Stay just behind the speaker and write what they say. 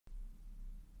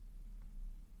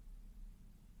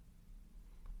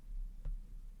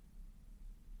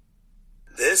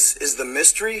This is the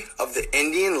mystery of the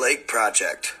Indian Lake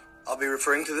Project. I'll be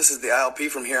referring to this as the ILP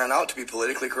from here on out to be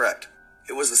politically correct.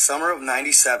 It was the summer of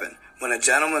 '97 when a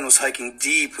gentleman was hiking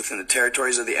deep within the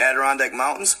territories of the Adirondack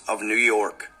Mountains of New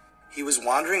York. He was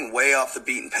wandering way off the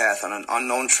beaten path on an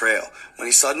unknown trail when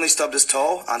he suddenly stubbed his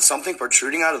toe on something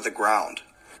protruding out of the ground.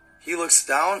 He looks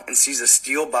down and sees a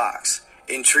steel box.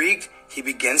 Intrigued, he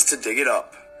begins to dig it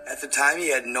up. At the time,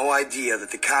 he had no idea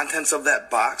that the contents of that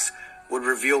box would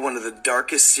reveal one of the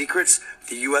darkest secrets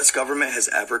the U.S. government has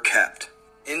ever kept.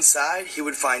 Inside, he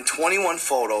would find 21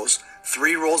 photos,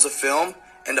 3 rolls of film,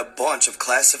 and a bunch of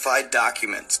classified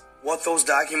documents. What those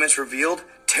documents revealed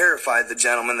terrified the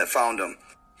gentleman that found them.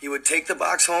 He would take the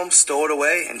box home, stow it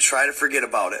away, and try to forget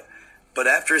about it. But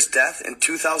after his death in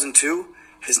 2002,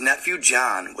 his nephew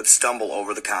John would stumble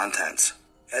over the contents.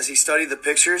 As he studied the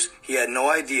pictures, he had no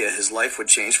idea his life would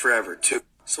change forever, too.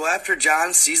 So after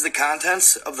John sees the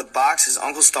contents of the box his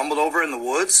uncle stumbled over in the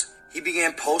woods, he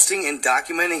began posting and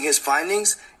documenting his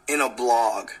findings in a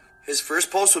blog. His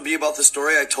first post would be about the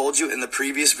story I told you in the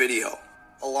previous video,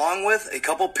 along with a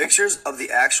couple pictures of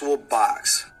the actual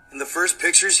box. And the first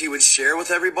pictures he would share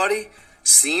with everybody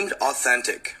seemed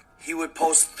authentic. He would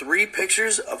post 3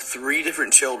 pictures of 3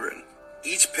 different children.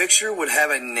 Each picture would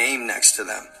have a name next to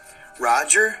them: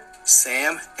 Roger,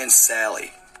 Sam, and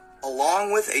Sally,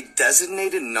 along with a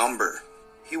designated number.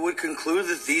 He would conclude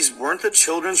that these weren't the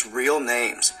children's real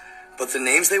names, but the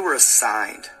names they were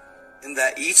assigned, and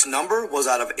that each number was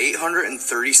out of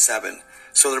 837.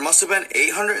 So there must have been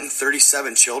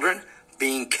 837 children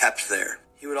being kept there.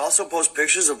 He would also post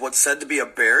pictures of what's said to be a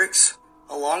barracks,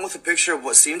 along with a picture of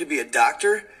what seemed to be a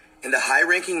doctor and a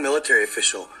high-ranking military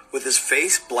official with his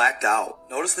face blacked out.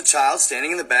 Notice the child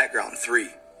standing in the background, 3.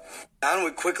 John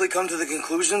would quickly come to the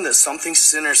conclusion that something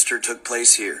sinister took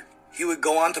place here. He would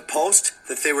go on to post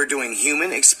that they were doing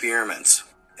human experiments,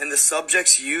 and the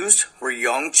subjects used were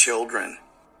young children.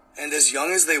 And as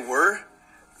young as they were,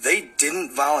 they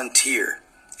didn't volunteer,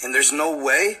 and there's no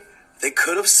way they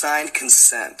could have signed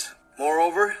consent.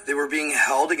 Moreover, they were being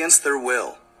held against their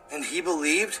will, and he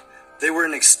believed they were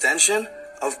an extension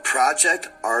of Project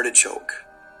Artichoke.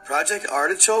 Project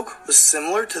Artichoke was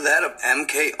similar to that of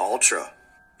MK Ultra.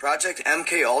 Project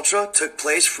MK Ultra took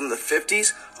place from the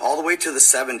 50s all the way to the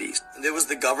 70s, and it was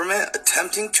the government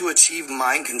attempting to achieve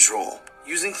mind control.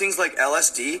 Using things like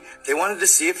LSD, they wanted to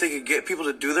see if they could get people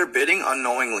to do their bidding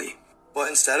unknowingly. But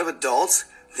instead of adults,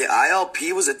 the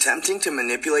ILP was attempting to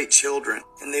manipulate children,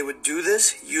 and they would do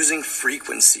this using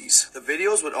frequencies. The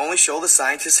videos would only show the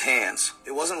scientists' hands.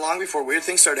 It wasn't long before weird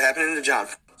things started happening to John.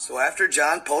 So after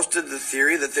John posted the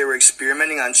theory that they were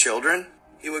experimenting on children,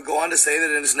 he would go on to say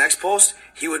that in his next post,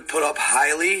 he would put up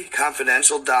highly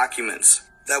confidential documents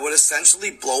that would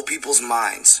essentially blow people's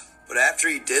minds. But after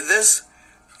he did this,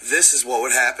 this is what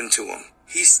would happen to him.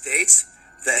 He states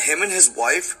that him and his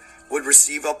wife would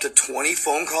receive up to 20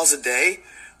 phone calls a day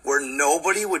where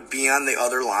nobody would be on the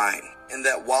other line. And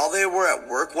that while they were at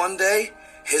work one day,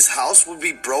 his house would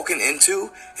be broken into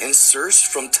and searched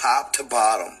from top to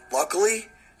bottom. Luckily,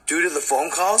 due to the phone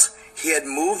calls, he had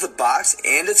moved the box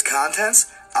and its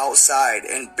contents outside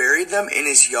and buried them in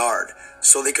his yard,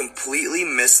 so they completely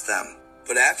missed them.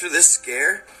 But after this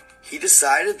scare, he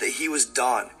decided that he was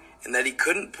done and that he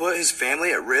couldn't put his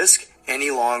family at risk any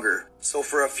longer. So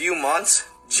for a few months,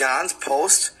 John's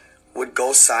post would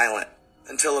go silent,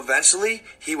 until eventually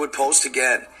he would post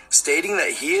again, stating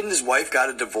that he and his wife got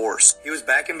a divorce. He was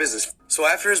back in business. So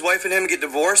after his wife and him get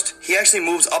divorced, he actually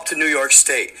moves up to New York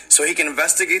State so he can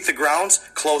investigate the grounds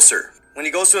closer. When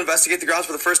he goes to investigate the grounds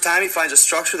for the first time, he finds a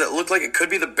structure that looked like it could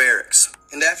be the barracks.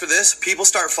 And after this, people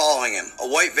start following him. A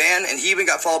white van, and he even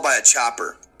got followed by a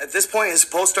chopper. At this point, his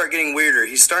posts start getting weirder.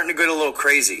 He's starting to get a little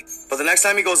crazy. But the next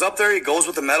time he goes up there, he goes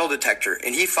with a metal detector,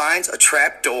 and he finds a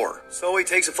trap door. So he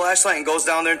takes a flashlight and goes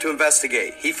down there to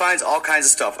investigate. He finds all kinds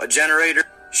of stuff: a generator,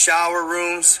 shower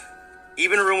rooms,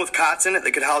 even a room with cots in it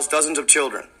that could house dozens of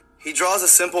children. He draws a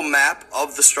simple map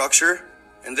of the structure,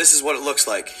 and this is what it looks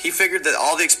like. He figured that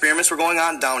all the experiments were going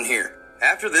on down here.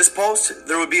 After this post,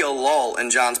 there would be a lull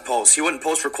in John's post. He wouldn't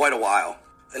post for quite a while,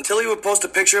 until he would post a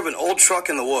picture of an old truck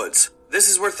in the woods. This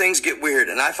is where things get weird,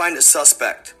 and I find it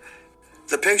suspect.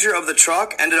 The picture of the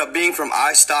truck ended up being from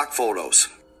iStock Photos.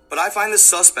 But I find this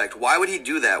suspect. Why would he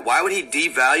do that? Why would he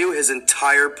devalue his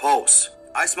entire post?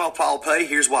 I smell foul play.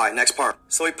 Here's why. Next part.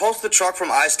 So he posts the truck from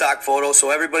iStock Photos, so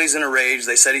everybody's in a rage.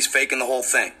 They said he's faking the whole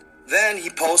thing. Then he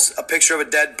posts a picture of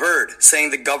a dead bird,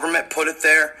 saying the government put it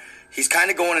there. He's kind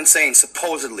of going insane,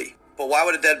 supposedly. But why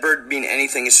would a dead bird mean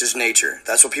anything? It's just nature.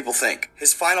 That's what people think.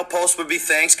 His final post would be,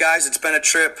 "Thanks, guys. It's been a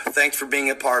trip. Thanks for being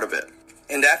a part of it."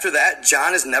 And after that,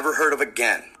 John is never heard of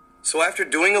again. So after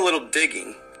doing a little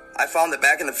digging, I found that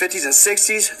back in the 50s and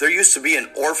 60s, there used to be an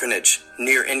orphanage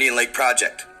near Indian Lake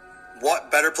Project.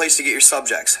 What better place to get your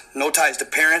subjects? No ties to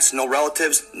parents, no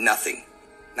relatives, nothing.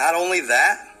 Not only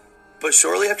that, but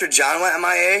shortly after John went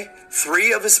MIA,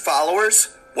 3 of his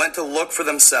followers went to look for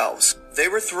themselves. They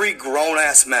were 3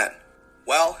 grown-ass men.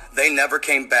 Well, they never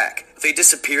came back. They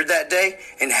disappeared that day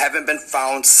and haven't been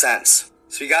found since.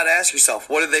 So you gotta ask yourself,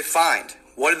 what did they find?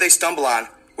 What did they stumble on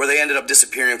where they ended up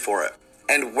disappearing for it?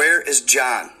 And where is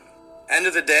John? End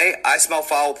of the day, I smell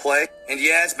foul play, and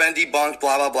yeah, it's been debunked,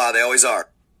 blah, blah, blah, they always are.